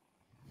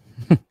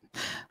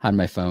on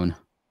my phone.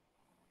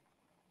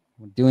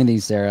 When doing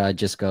these, Sarah, I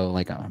just go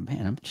like, oh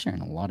man, I'm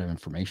sharing a lot of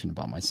information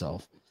about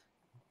myself.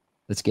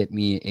 Let's get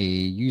me a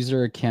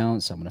user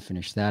account. So I'm going to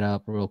finish that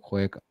up real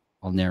quick.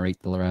 I'll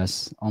narrate the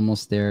rest.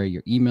 Almost there.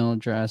 Your email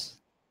address.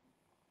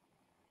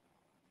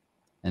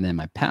 And then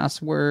my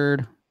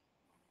password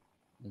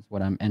is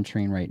what I'm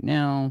entering right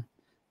now.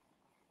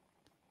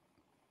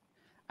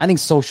 I think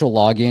social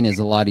login is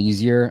a lot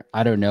easier.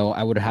 I don't know.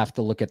 I would have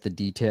to look at the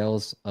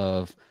details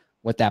of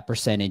what that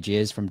percentage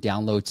is from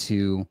download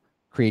to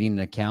creating an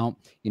account.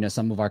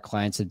 Some of our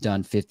clients have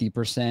done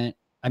 70%,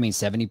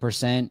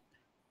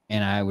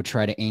 and I would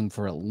try to aim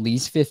for at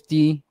least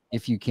 50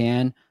 if you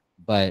can.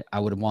 But I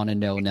would want to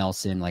know,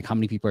 Nelson, like how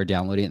many people are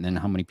downloading and then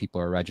how many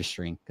people are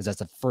registering, because that's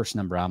the first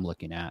number I'm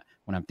looking at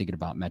when I'm thinking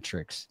about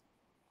metrics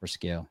for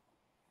scale.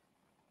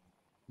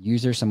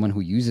 User, someone who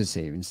uses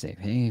Save and Save.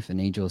 Hey, if an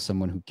angel is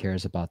someone who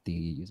cares about the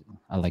user.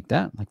 I like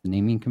that, like the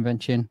naming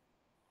convention.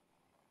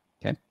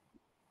 Okay.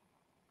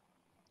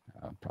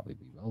 Probably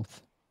be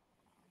both.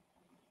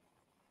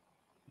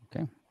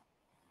 Okay.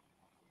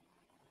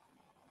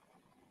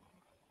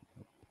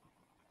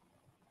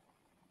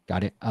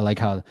 Got it. I like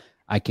how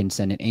I can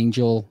send an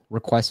angel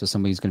request, so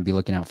somebody's going to be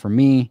looking out for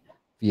me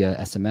via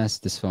SMS.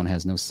 This phone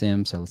has no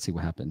SIM, so let's see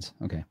what happens.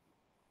 Okay.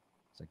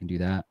 So I can do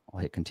that. I'll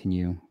hit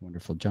continue.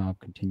 Wonderful job.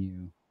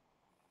 Continue.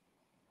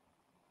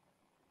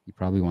 You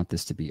probably want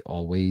this to be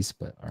always,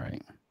 but all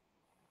right.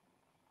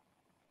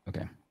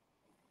 Okay.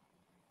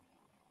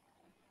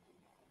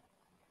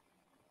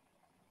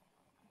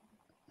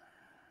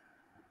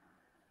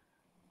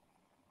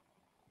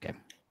 Okay.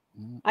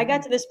 I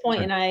got to this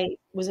point and I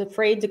was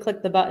afraid to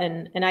click the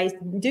button. And I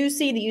do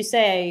see that you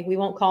say we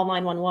won't call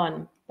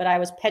 911, but I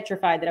was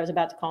petrified that I was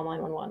about to call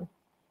 911.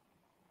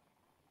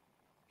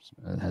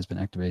 It has been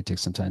activated.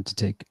 Takes some time to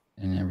take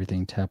and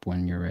everything. Tap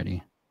when you're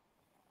ready.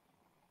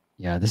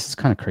 Yeah, this is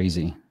kind of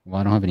crazy. Well,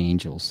 I don't have any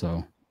angels,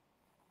 so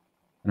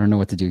I don't know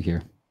what to do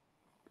here.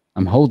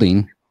 I'm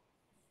holding,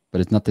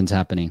 but nothing's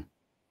happening.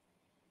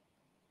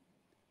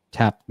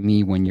 Tap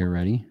me when you're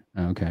ready.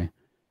 Okay.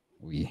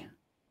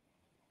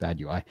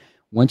 Bad UI.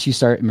 Once you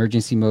start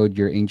emergency mode,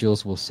 your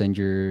angels will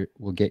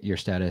get your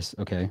status.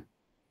 Okay.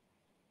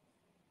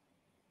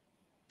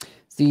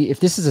 See, if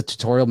this is a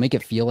tutorial, make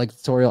it feel like a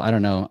tutorial. I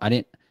don't know.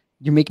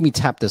 You're making me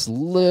tap this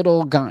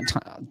little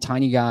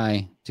tiny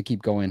guy to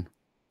keep going.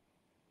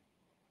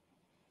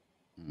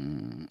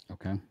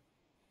 Okay.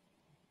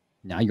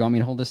 Now you want me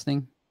to hold this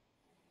thing?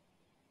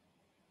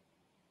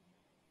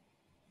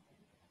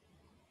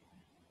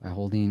 By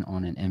holding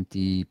on an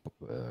empty,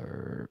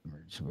 hold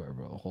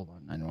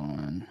on,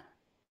 911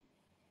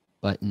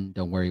 button.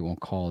 Don't worry, it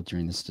won't call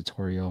during this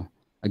tutorial.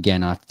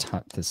 Again, I have to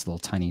tap this little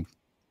tiny.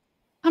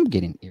 I'm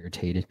getting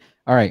irritated.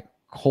 All right,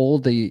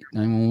 hold the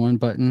 911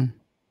 button.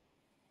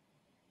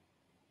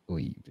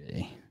 Oy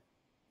vey.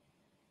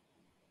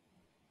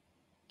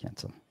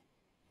 Cancel.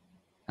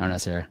 I don't know,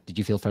 Sarah. Did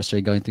you feel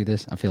frustrated going through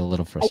this? I feel a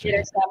little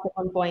frustrated. I stopped at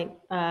one point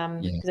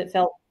because it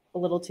felt a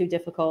little too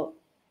difficult.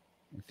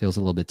 It feels a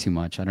little bit too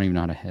much. I don't even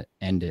know how to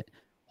end it.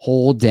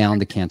 Hold down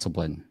the cancel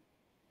button.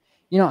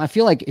 You know, I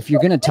feel like if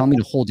you're going to tell me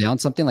to hold down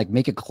something, like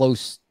make it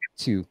close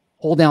to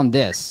hold down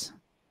this.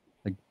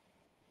 Like,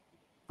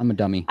 I'm a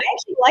dummy. I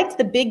actually liked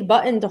the big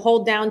button to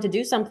hold down to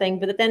do something,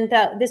 but then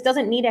this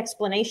doesn't need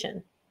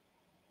explanation.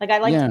 Like I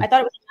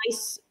thought it was a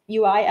nice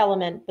UI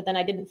element, but then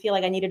I didn't feel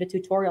like I needed a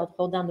tutorial to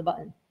hold down the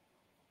button.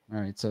 All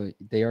right. So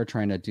they are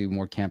trying to do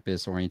more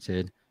campus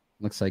oriented.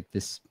 Looks like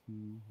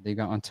they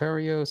got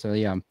Ontario. So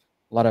yeah,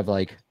 a lot of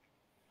like,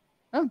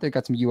 oh, they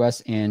got some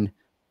US and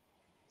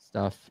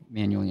stuff.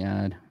 Manually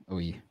add. Oh,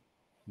 yeah.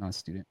 Not a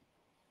student.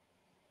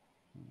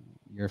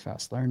 You're a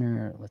fast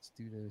learner. Let's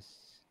do this.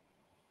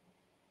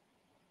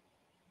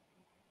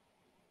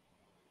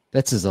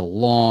 This is a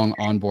long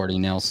onboarding,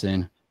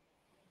 Nelson.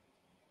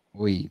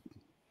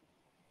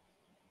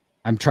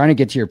 I'm trying to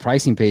get to your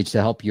pricing page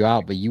to help you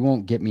out, but you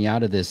won't get me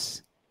out of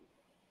this.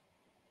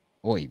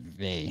 Oy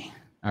vey.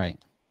 All right.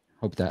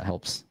 Hope that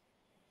helps.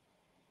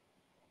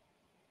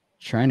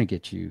 Trying to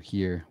get you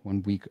here.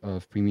 1 week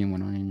of premium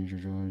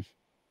 100.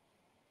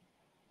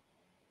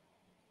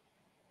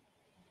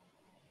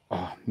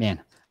 Oh, man.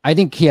 I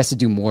think he has to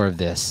do more of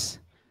this.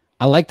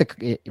 I like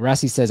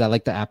Rassi says, I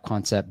like the app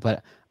concept,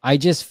 but I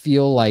just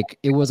feel like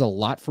it was a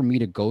lot for me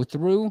to go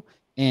through.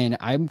 And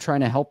I'm trying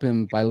to help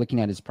him by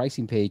looking at his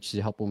pricing page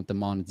to help him with the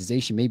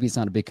monetization. Maybe it's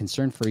not a big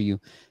concern for you,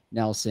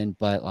 Nelson,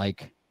 but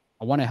like,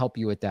 I want to help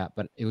you with that.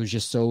 But it was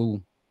just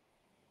so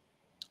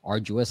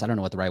arduous. I don't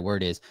know what the right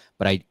word is,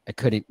 but I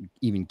couldn't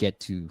even get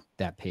to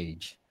that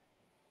page.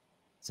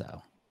 So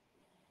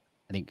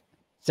I think,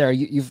 Sarah,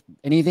 you've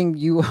anything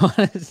you want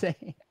to say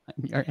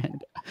on your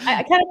end?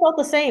 I kind of felt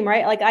the same,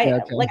 right? Like I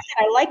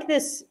like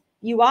this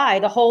UI,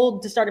 the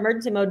hold to start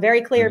emergency mode,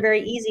 very clear,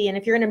 very easy. And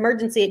if you're in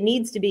emergency, it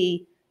needs to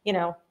be, you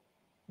know,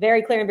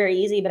 very clear and very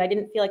easy, but I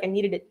didn't feel like I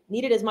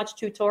needed as much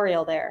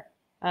tutorial there.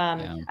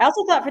 I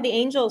also thought for the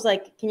angels,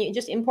 like, can you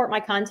just import my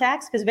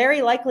contacts? Because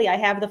very likely I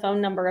have the phone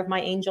number of my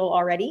angel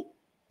already.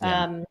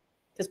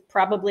 Because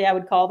probably I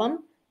would call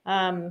them.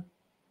 And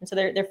so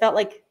there felt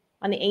like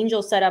on the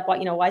angel setup,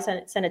 why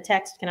send a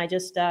text? Can I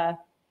just, and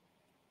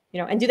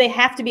do they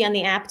have to be on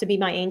the app to be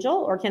my angel,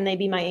 or can they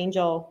be my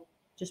angel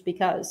just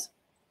because?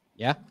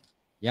 Yeah.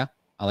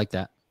 I like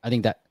that. I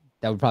think that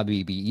would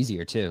probably be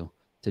easier too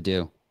to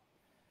do.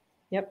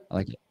 Yep. I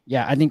like it.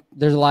 Yeah, I think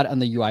there's a lot on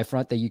the UI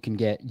front that you can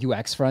get,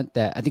 UX front,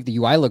 that I think the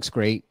UI looks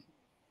great,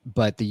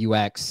 but the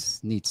UX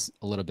needs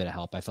a little bit of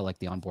help. I felt like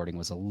the onboarding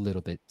was a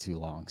little bit too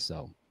long.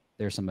 So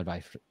there's some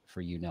advice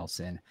for you,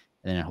 Nelson.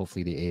 And then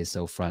hopefully the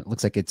ASO front.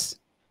 Looks like it's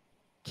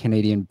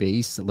Canadian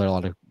based, a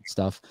lot of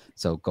stuff.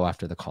 So go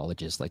after the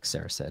colleges, like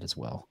Sarah said as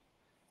well.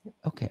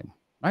 Okay.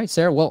 All right,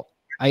 Sarah. Well,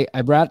 I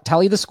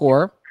tally the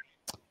score.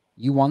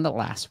 You won the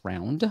last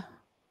round,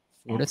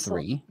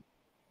 4-3.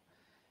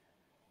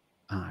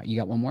 You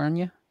got one more on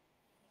you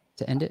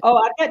to end it? Oh,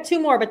 I've got two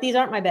more, but these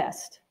aren't my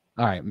best.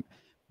 All right.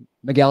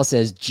 Miguel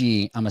says,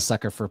 gee, I'm a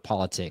sucker for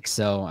politics.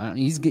 So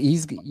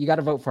you got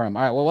to vote for him.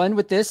 All right. Well, we'll end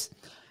with this.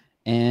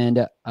 And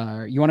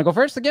you want to go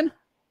first again?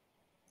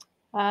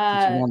 Sure.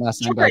 It went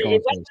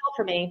well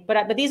for me,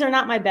 but these are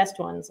not my best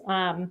ones.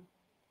 All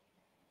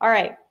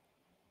right.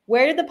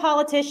 Where did the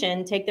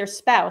politician take their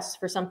spouse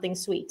for something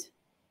sweet?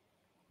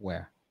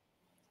 Where?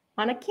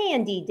 On a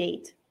candy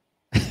date.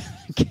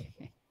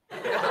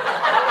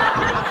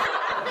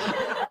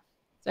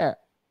 Sarah,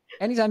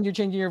 anytime you're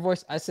changing your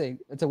voice, I say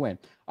it's a win.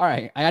 All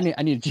right, I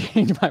need to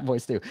change my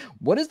voice too.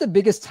 What is the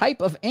biggest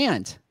type of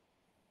ant?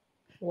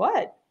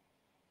 What?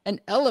 An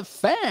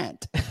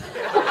elephant.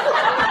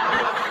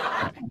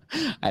 I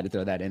had to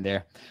throw that in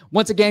there.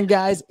 Once again,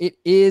 guys, it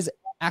is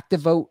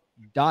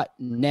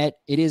activevote.net.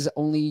 It is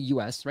only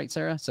US, right,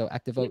 Sarah? So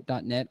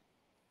activevote.net.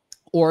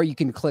 Or you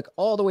can click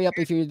all the way up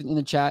if you're in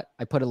the chat.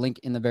 I put a link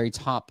in the very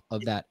top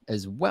of that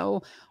as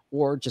well.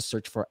 Or just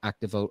search for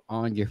ActiveVote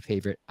on your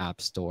favorite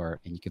app store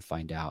and you can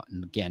find out.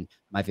 And again,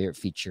 my favorite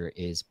feature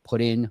is put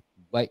in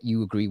what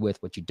you agree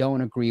with, what you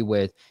don't agree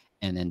with,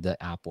 and then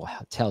the app will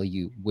tell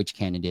you which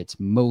candidates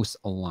most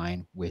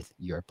align with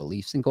your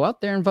beliefs, and go out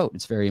there and vote.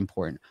 It's very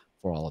important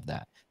for all of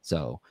that.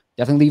 So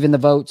definitely leave in the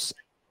votes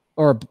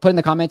or put in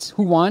the comments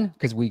who won,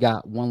 because we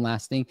got one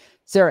last thing.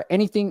 Sarah,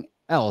 anything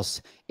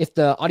else? If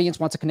the audience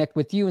wants to connect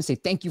with you and say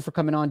thank you for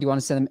coming on, do you want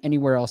to send them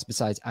anywhere else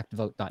besides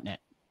activevote.net?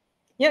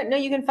 Yeah, no,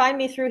 you can find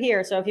me through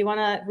here. So if you want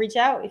to reach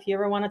out, if you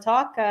ever want to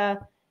talk,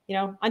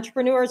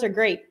 entrepreneurs are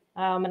great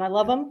and I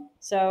love them.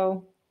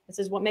 So this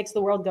is what makes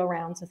the world go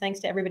round. So thanks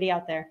to everybody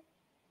out there.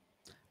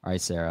 All right,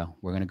 Sarah,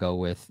 we're going to go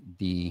with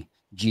the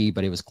G,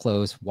 but it was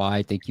close.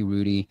 Y, thank you,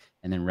 Rudy.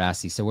 And then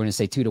Rassi. So we're going to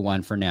say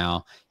 2-1 for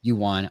now. You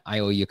won. I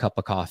owe you a cup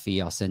of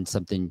coffee. I'll send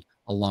something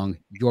along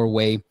your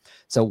way.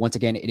 So once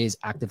again, it is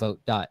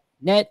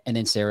activevote.net. And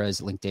then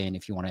Sarah's LinkedIn,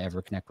 if you want to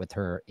ever connect with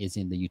her, is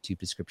in the YouTube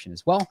description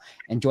as well.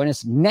 And join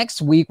us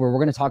next week where we're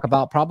going to talk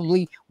about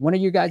probably one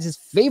of your guys'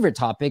 favorite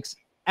topics,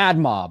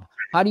 AdMob.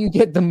 How do you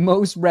get the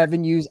most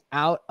revenues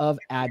out of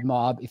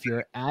AdMob? If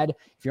you're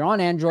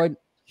on Android,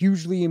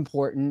 hugely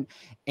important.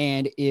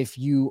 And if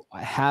you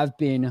have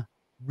been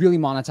really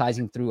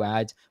monetizing through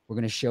ads, we're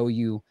going to show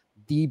you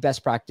the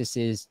best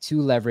practices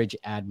to leverage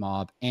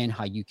AdMob and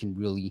how you can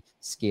really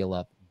scale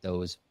up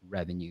those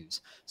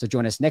revenues. So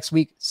join us next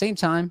week, same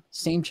time,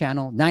 same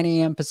channel, 9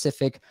 a.m.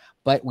 Pacific,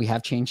 but we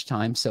have changed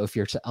time. So if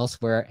you're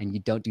elsewhere and you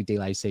don't do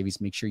daylight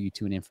savings, make sure you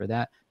tune in for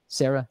that.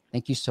 Sarah,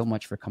 thank you so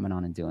much for coming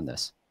on and doing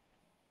this.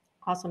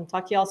 Awesome.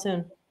 Talk to y'all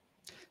soon.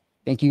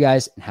 Thank you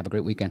guys and have a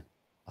great weekend.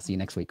 I'll see you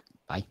next week.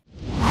 Bye.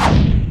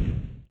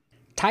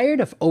 Tired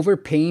of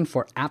overpaying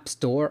for App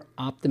Store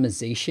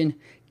optimization?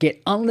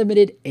 Get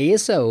unlimited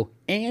ASO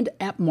and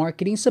app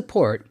marketing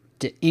support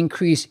to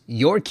increase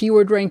your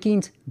keyword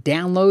rankings,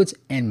 downloads,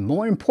 and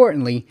more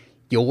importantly,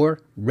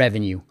 your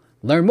revenue.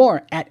 Learn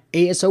more at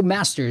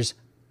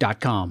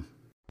asomasters.com.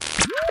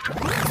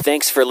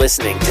 Thanks for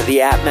listening to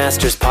the App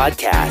Masters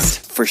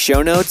podcast. For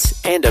show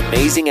notes and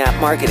amazing app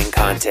marketing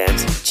content,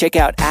 check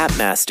out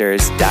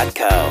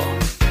appmasters.co.